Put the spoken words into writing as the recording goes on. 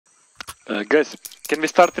Guys, can we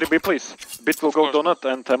start 3B please? Bit will go donut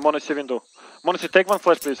and m0NESY window. m0NESY, take one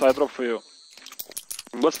flash please, I drop for you.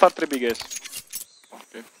 Let's start 3B guys.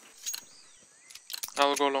 Okay.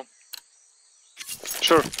 I'll go long.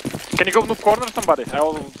 Sure. Can you go noob corner somebody? I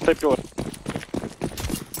will stay pillar.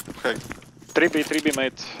 Okay. 3B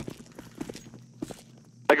mate.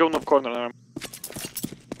 I go noob corner.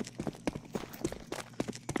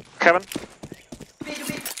 Heaven.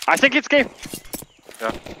 I think it's cave.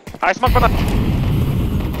 Yeah. I smoke banana.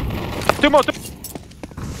 Two more.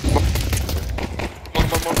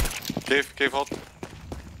 More. Cave hot.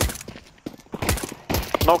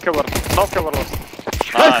 No killer lost.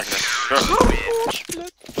 Nice. Sure.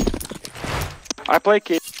 I play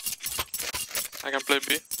cave. I can play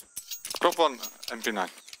B. Drop one MP9.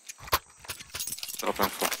 Drop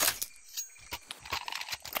M4.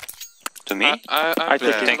 To me? I take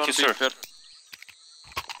it. Thank you, sir.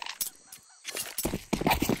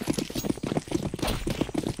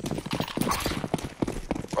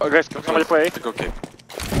 Guys, can somebody play? Take okay.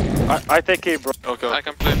 I take A, bro. Okay. I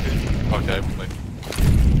can play B. Okay, I play.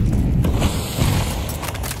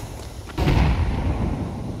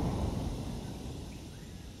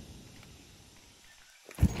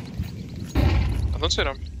 I don't see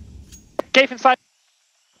them. Cave inside.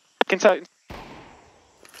 Inside.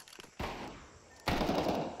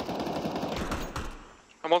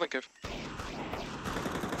 I'm holding cave.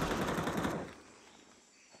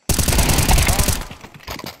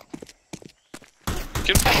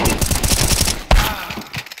 Kill.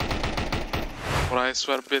 But I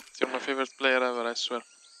swear, Bit, you're my favorite player ever, I swear.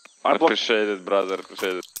 I appreciate it, brother,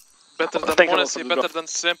 appreciate it. Better than m0NESY, better than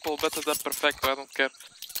simple, better than perfecto, I don't care.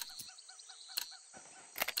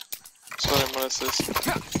 Sorry,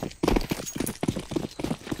 m0NESY.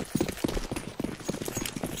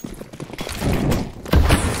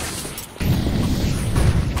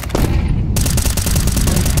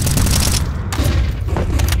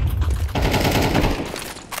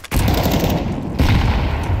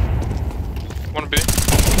 One B.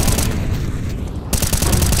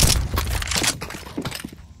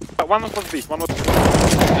 One was B, one was B.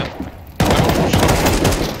 Yeah.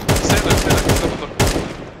 Stay there, double door.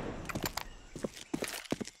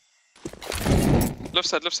 Left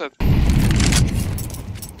side. Left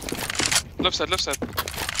side.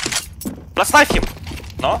 Let's knife him!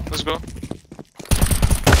 No? Let's go.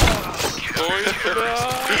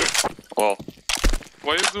 Well.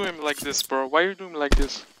 Why you doing like this, bro? Why you doing like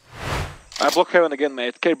this? I block heaven again,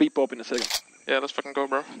 mate. Care B pop in a second. Yeah, let's fucking go,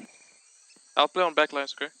 bro. I'll play on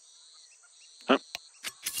backlines, okay? Huh?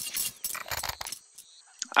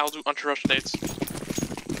 I'll do anti-rush nades.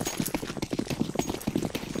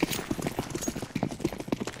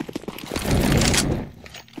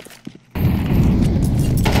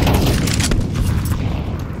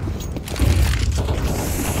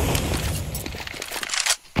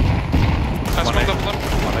 I smoked double door.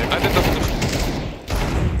 I did double door.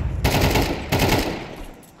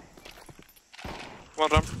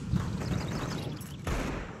 One ramp.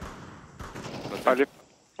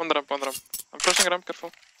 One ramp. I'm pressing ramp,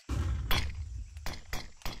 careful.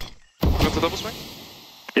 Got the double swing?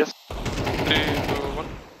 Yes. 3, 2, 1.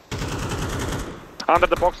 Under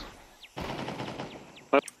the box.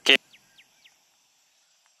 Okay.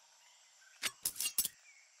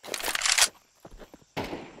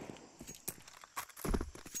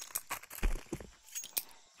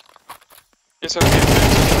 Inside game.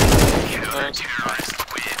 Nice.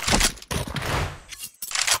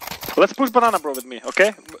 Let's push banana, bro, with me,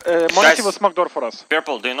 okay? m0NESY will smoke door for us.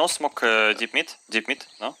 Purple, do you know smoke deep mid? Deep mid?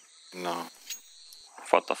 No? No.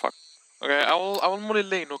 What the fuck? Okay, I will molly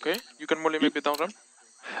lane, okay? You can molly maybe down ramp.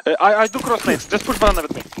 I do cross nades. Just push banana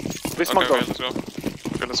with me. We smoke door. Okay, let's go.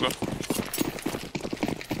 Okay, let's go.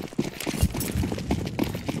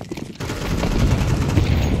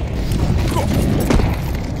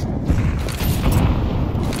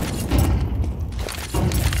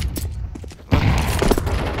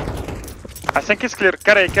 I think it's clear.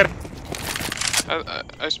 Carry.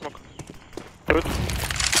 I smoke. Good.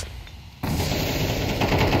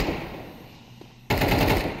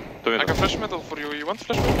 I can flash metal for you. You want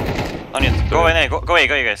flash metal? No need. Go away, go away,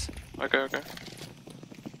 guys. Okay.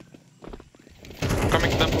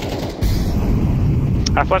 Coming temple.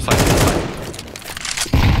 I flash side.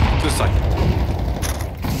 Two side.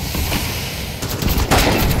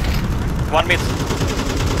 One mid.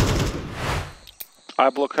 I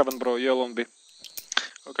block heaven, bro. Yellow on B.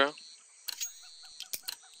 Okay.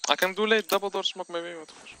 I can do late double door smoke maybe.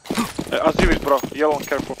 Azivis, bro. Yellow on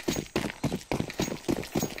careful.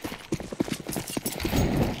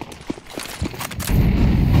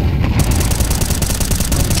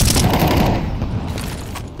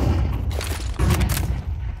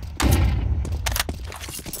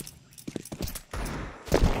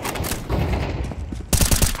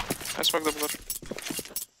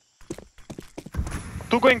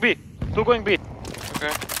 Two going B. Two going B.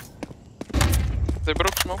 Okay. They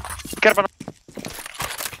broke smoke. Care banana.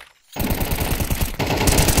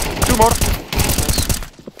 Two more. Nice.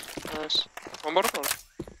 Nice. One more or?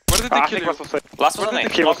 Where did they I kill think you? was safe. Last one Where on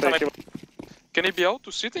did A. He was Long safe. time. Can he be out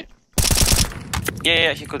to city?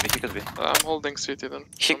 Yeah, he could be. I'm holding city then.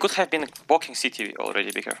 He could have been walking city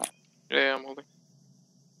already, be careful. Yeah, I'm holding.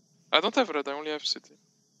 I don't have red, I only have city.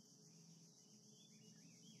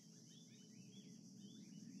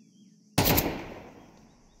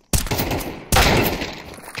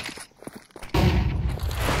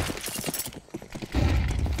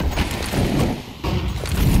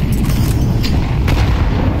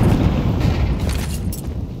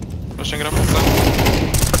 Rushing ramp down.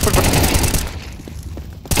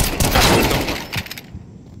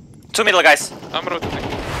 Two middle guys. I'm rotating.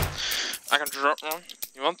 I can drop one.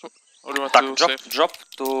 You want to? Or do you want Tak, to drop save? drop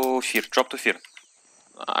to fear.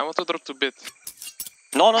 I want to drop to bit.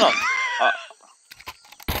 No.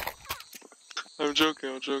 I'm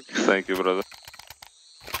joking. Thank you, brother.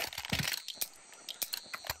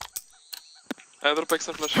 I drop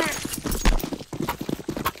extra flash.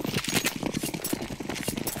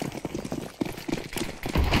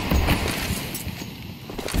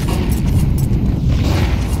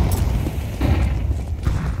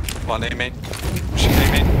 One A main. Pushing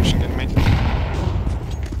A main. Pushing A main.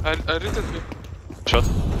 I retake you. Shot.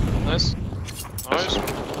 Nice. Nice.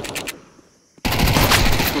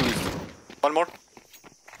 One more.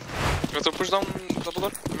 You want to push down double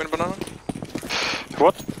door? I mean banana?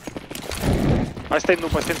 What? I stayed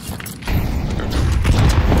noob, I stayed.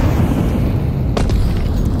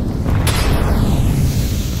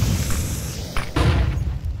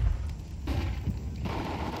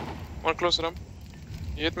 One close ramp.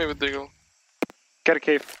 He hit me with Deagle. Care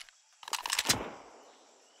cave.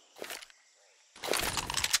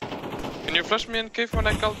 Can you flash me in cave when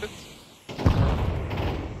I call bit?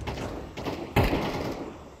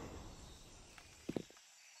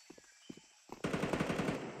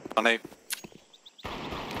 One A.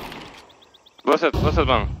 Blessed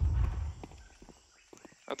man.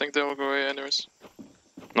 I think they will go away anyways.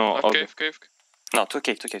 No, okay. Cave. No,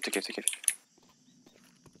 2K.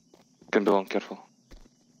 Can be long, careful.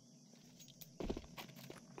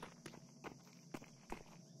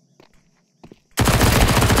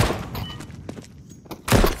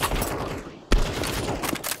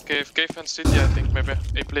 Cave and city, I think, maybe.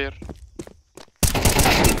 A player.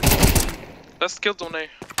 Last kill on A.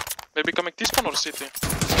 Maybe coming T-spawn or city?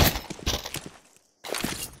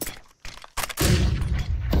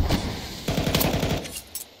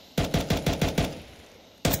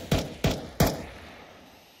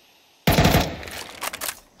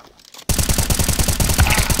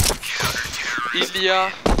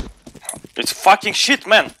 Ilya! It's fucking shit,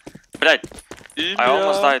 man! Блядь, Ilya! I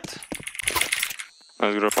almost died.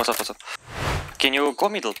 Nice grab. What's up? Can you go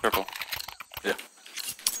middle, purple? Yeah.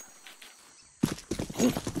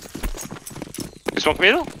 You smoke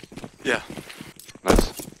middle? Yeah.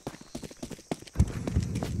 Nice.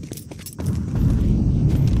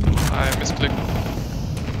 I misclicked.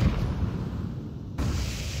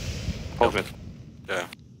 Hold mid. Yeah.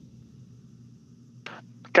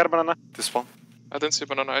 Care banana. This one. I didn't see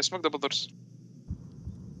banana, I smoked double doors.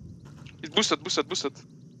 It boosted.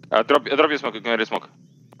 Drop your smoke, you can already smoke.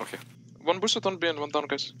 Okay. One boosted on B and one down,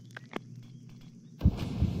 guys.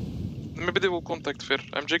 Maybe they will contact Fear.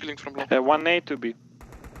 I'm jiggling from long. 1A to B.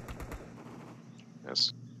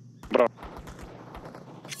 Yes. Bro.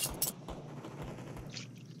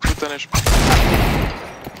 210 HP.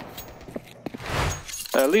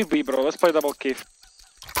 Leave B, bro. Let's play double cave.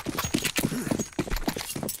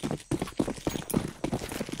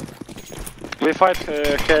 We fight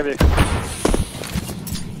heavy.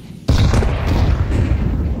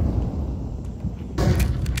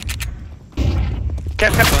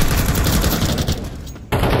 Care.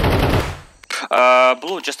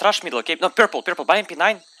 Blue, just rush middle, okay? No, purple, buy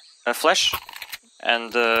MP9, flash,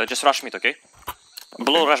 and just rush mid, okay?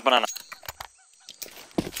 Blue, rush banana.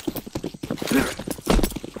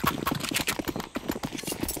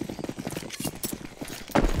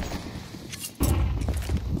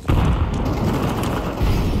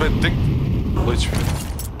 Wait, think. Bleach.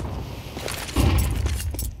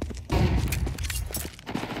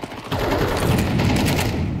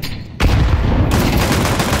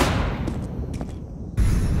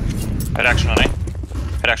 Reaction on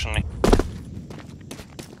A.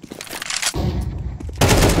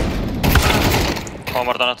 One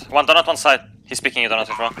more donut. One donut, one side. He's picking you donut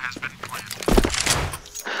as well.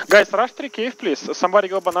 Guys, rush 3 cave, please. Somebody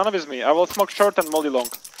go banana with me. I will smoke short and molly long.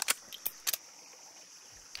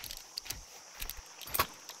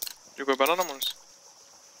 You go banana monks.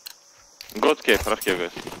 Go to cave, rush cave,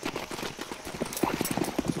 guys.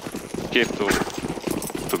 Cave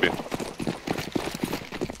to B.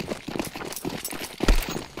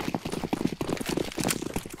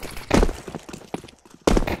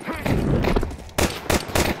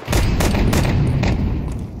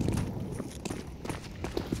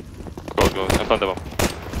 Go, I found the bomb.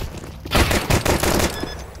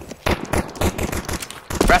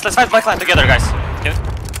 Guys, let's fight backline together, guys. Okay.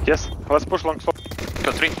 Yes, let's push long.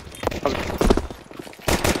 Go 3.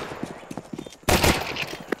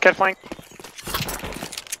 Care flying.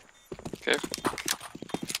 Okay.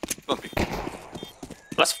 Don't pick.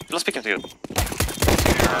 Let's pick him together.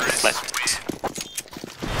 Nice.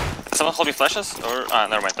 Someone hold me flashes or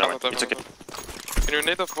never mind. It's okay. Can you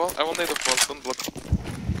nade off wall? I will nade off wall, don't block.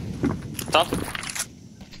 Down.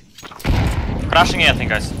 Crashing A, I think,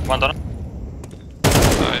 guys. One donut.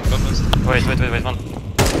 I got this. Wait, one.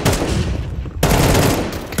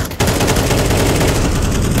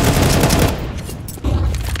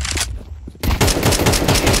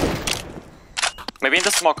 Maybe in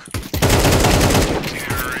the smoke.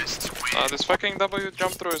 This fucking W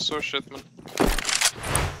jump through is so shit, man.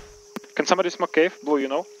 Can somebody smoke cave? Blue, you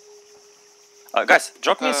know? Guys,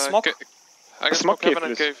 drop me smoke. I can Smoke smoke heaven cave,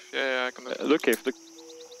 and please. cave. Yeah, I can do it. Look cave, look.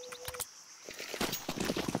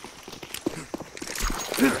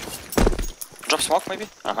 Drop smoke, maybe?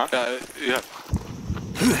 Yeah.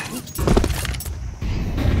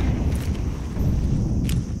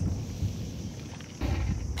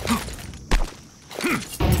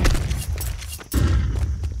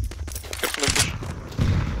 Careful and push.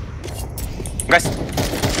 Guys,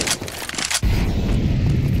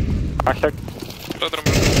 I hack. Red room.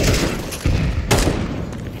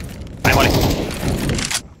 I'm on it.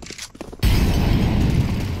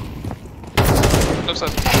 Left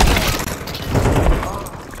side.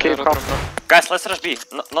 Cave Red half. room. Guys, let's rush B.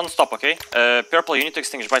 Non-stop, okay? Purple, you need to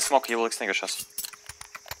extinguish. By smoke, he will extinguish us.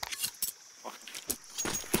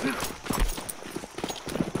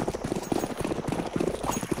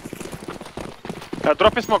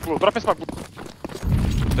 Drop a smoke, blue. Drop a smoke, blue.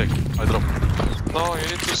 Take. I drop. No, you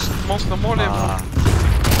need to smoke the molly.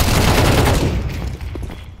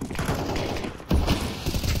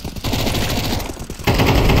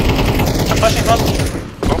 I'm flashing front.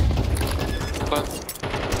 Plant.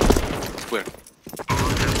 Where?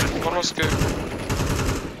 One was cave.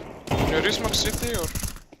 Can you resmoke city or?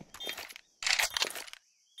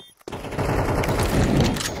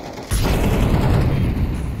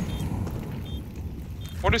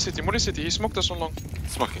 Molly city, he smoked us on long.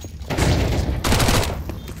 Smoking.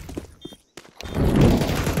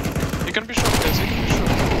 He can be short, guys, he can be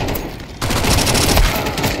short.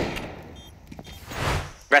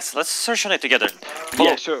 Guys, let's search on it together. Blue,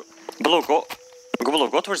 Yeah, sure. Blue, go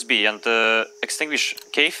towards B and extinguish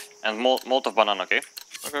cave and molt of banana, okay?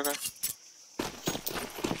 Okay.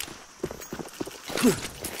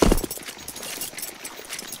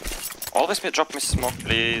 Always drop me smoke,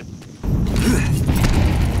 please.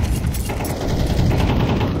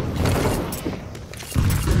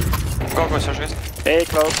 Go, search, guys. Hey,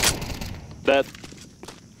 close. Dead.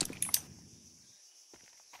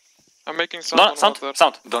 I'm making sound on water.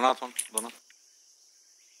 Sound. Donut one. Donut.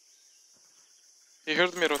 He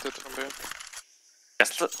heard me rotate from there.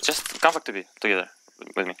 Yes, just come back to B together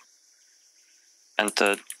with me. And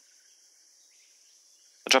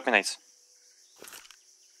drop me nades.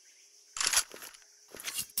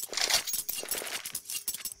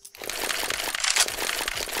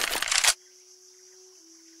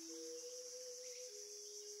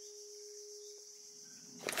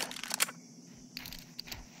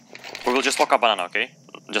 We will just walk up banana, okay?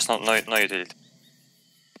 Just no utility.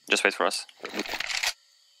 Just wait for us.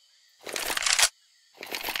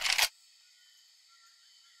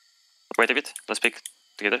 Wait a bit, let's pick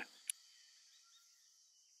together.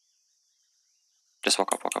 Just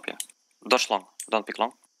walk up, yeah. Dodge long, don't pick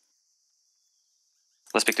long.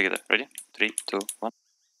 Let's pick together, ready? 3, 2, 1.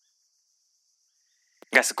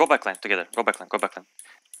 Guys, go backline together, go backline.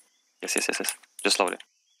 Yes. Just slowly.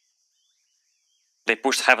 They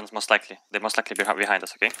pushed heavens most likely. They most likely be behind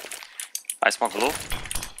us, okay? I smoke blue.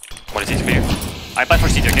 What is it for you? I play for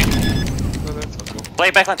city, okay?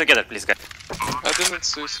 Play backline together, please, guys. I didn't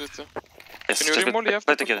see city. Yes, Can you just re-molly after?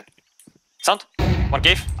 play together. Sound? One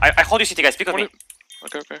cave. I hold you city, guys. Pick on me.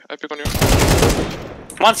 Okay. I pick on you.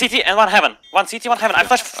 One city and one heaven. One city, one heaven. I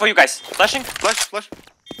flash for you guys. Flashing. Flash.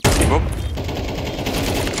 Go.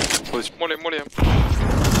 Molly.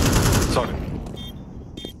 Sorry.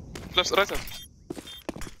 Left, right side.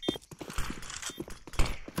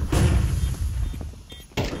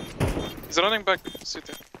 He's running back,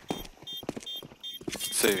 city.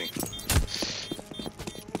 Saving.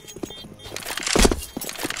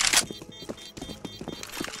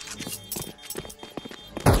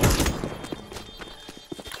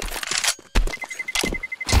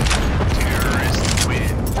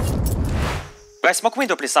 Guys, smoke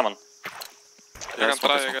window, please, someone. You can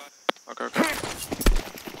try again. Okay.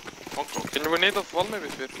 Can we need a wall maybe?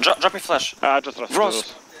 Drop me flash. Just rush.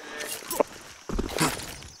 Frost.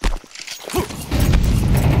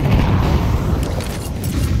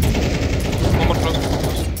 One more close.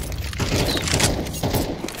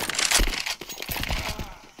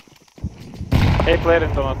 A player in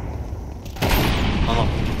donut. No.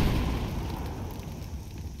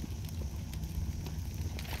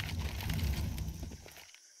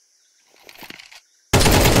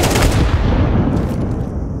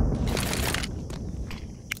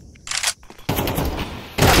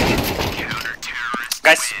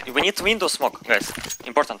 Guys, we need window smoke, guys.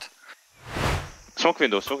 Important. Smoke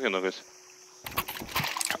window, guys.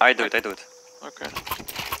 I do it. Okay.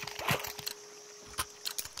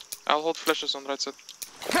 I'll hold flashes on right side.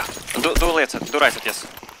 Do right side, yes.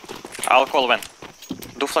 I'll call when.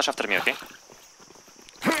 Do flash after me, okay?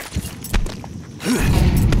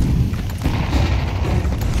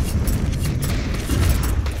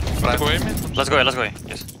 Right. Go aim it? Let's go,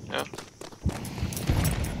 yes. Yeah.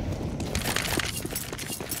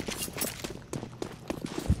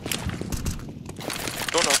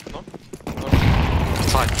 Donut, no?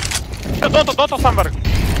 Don't somewhere.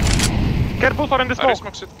 Careful for in the I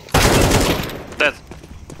smoke. smoke it. Dead.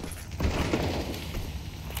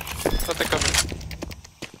 I'll take cover.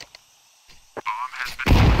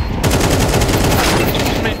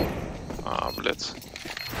 Me. Ah, blitz.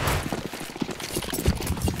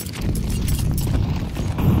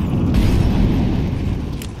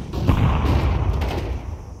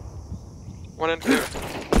 One in clear.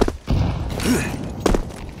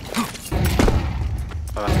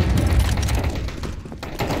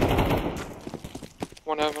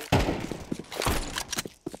 One heaven.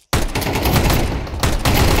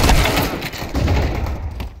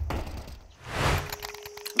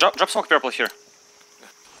 Drop smoke purple here.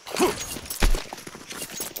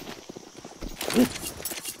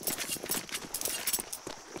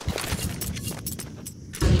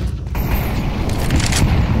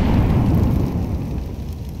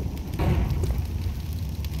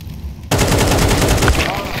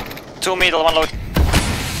 Two middle, one low.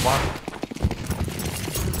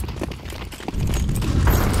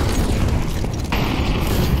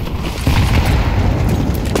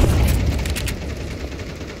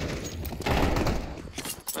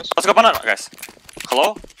 Nice. Let's go banana, guys.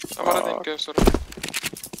 Hello? I'm already in sorry.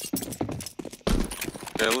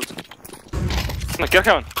 Okay, loot. No, kill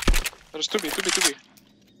heaven. There's 2B.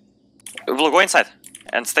 We'll go inside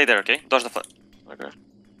and stay there, okay? Dodge the flash. Okay.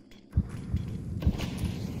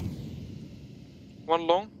 One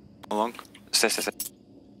long. Long. Stay.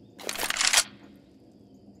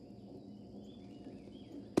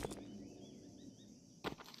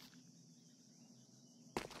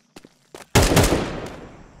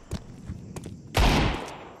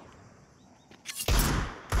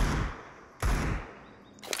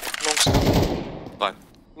 Long still. Fine.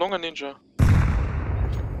 Long and ninja.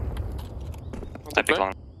 I pick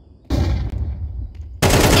long.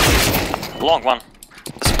 Long one.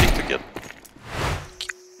 Let's pick together.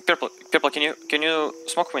 Purple, can you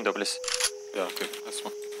smoke window, please? Yeah, okay. Let's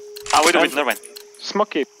smoke. Ah, wait, never mind.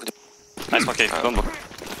 Smoky. Nice smoke. Don't look.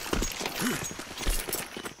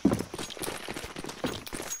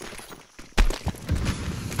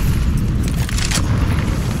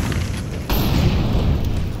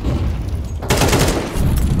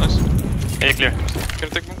 Nice. A clear. Can you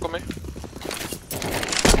take one? Come here.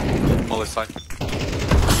 Molly side.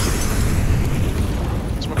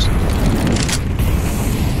 Smokes.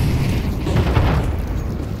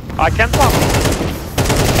 I can't pump.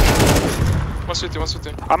 One city.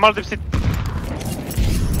 I'm all deep city.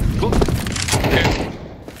 Okay.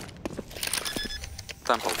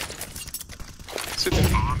 Temple. City.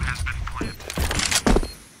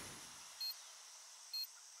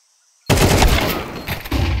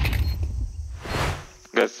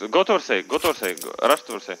 Guys, go towards A, rush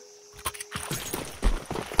towards A.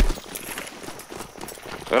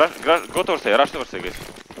 Go towards A, rush towards A, guys.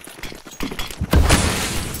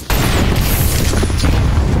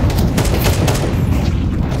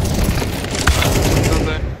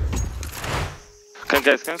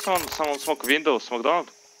 Can someone smoke window, smoke down?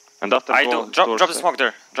 And after I go do. Drop the A. smoke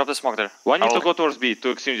there. Drop the smoke there. One need to go towards B, to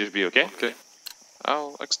extinguish B, okay? Okay.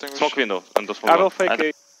 I'll extinguish. Smoke window and do smoke I will down.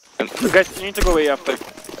 fake A. And, Guys, you need to go A after.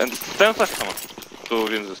 and stay on flash someone to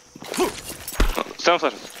win this. Seven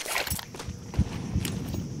flashes.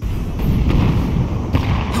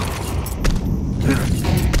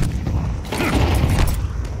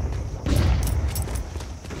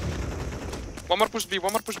 One more push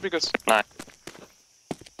B, guys. Nice.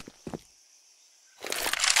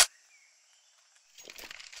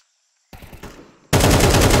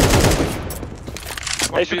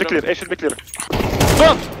 A should be clear, A should be clear.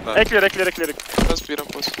 Don't! A clear, A clear, A clear. Let's beat him,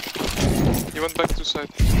 boys. He went back to side.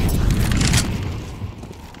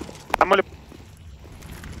 I'm only...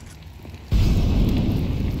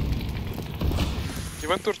 He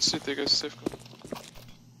went towards city, guys. Safe.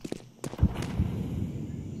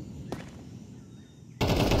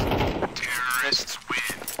 Nice.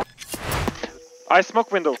 I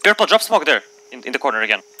smoke window. Purple, drop smoke there. In the corner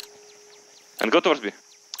again. And go towards B.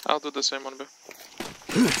 I'll do the same on B.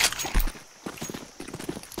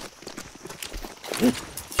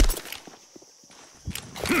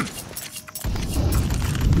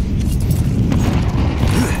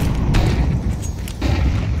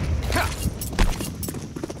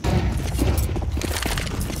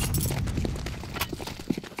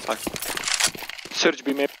 Search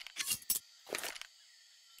B maybe.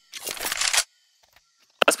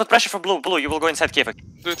 Let's put pressure for blue. Blue, you will go inside cave.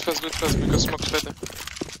 Do it fast, because smoke's ready.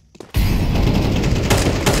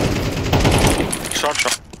 Short.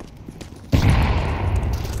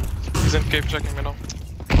 He's in cave checking me now.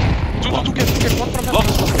 Two cave, one from heaven.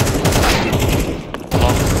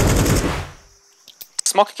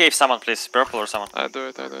 Smoke cave someone, please. Purple or someone. I do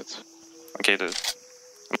it. Okay, do it.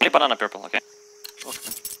 Only banana purple, okay?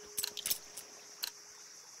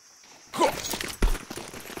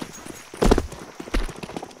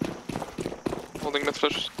 Holding mid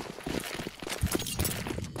flash.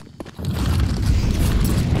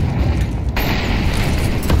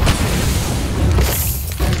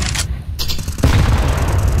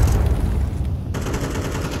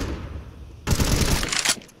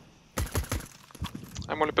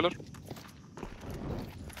 I'm only pillar.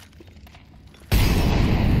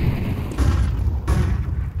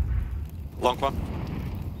 Long one.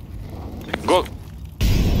 Go!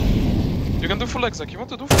 You can do full exec. You want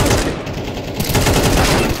to do full exec?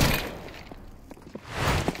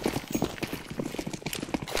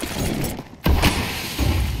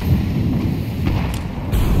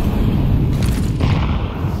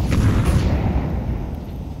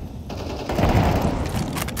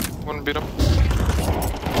 One beat him.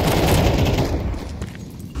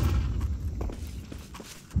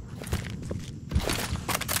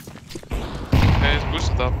 Yeah, he's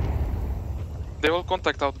boosted up. They will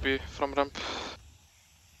contact out B from ramp.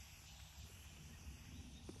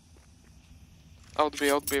 Out B,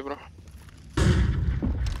 bro.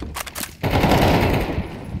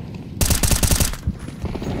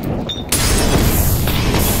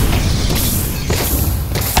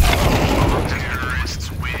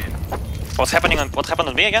 What happened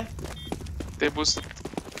on me again? They boosted.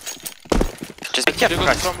 Just be careful, You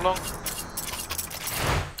guys. got from long.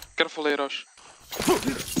 Careful, A rush.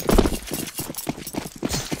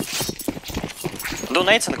 Do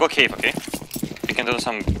nades and go cave, okay? We can do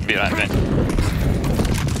some B right. Mid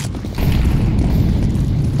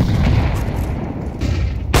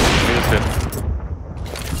is clear.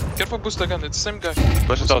 Careful boost again, it's the same guy.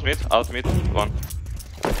 Flashes out mid, one.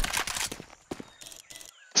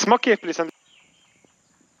 Smoke cave please and...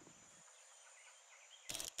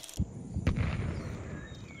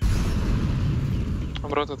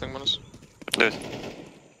 I'm rotating, m0NESY. Do it.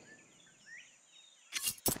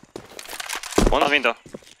 One on window.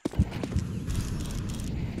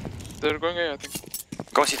 They're going A, I think.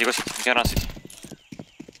 Go city. You can run city.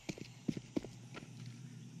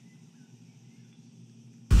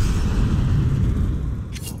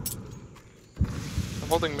 I'm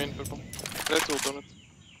holding main purple. That will donut.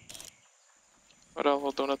 Or I'll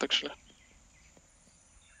hold donut actually.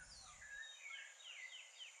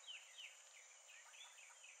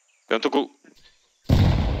 You want to go?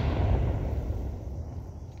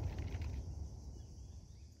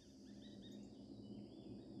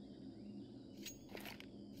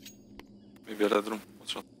 Maybe a red room.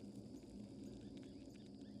 What's wrong?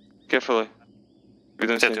 Carefully. We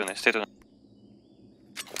don't Stay see. tuned.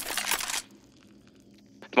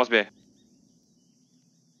 It must be.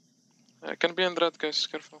 I can be in red, guys,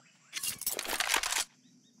 careful.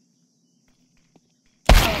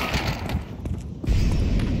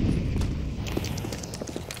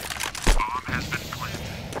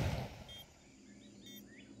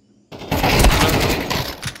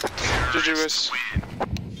 GG, guys.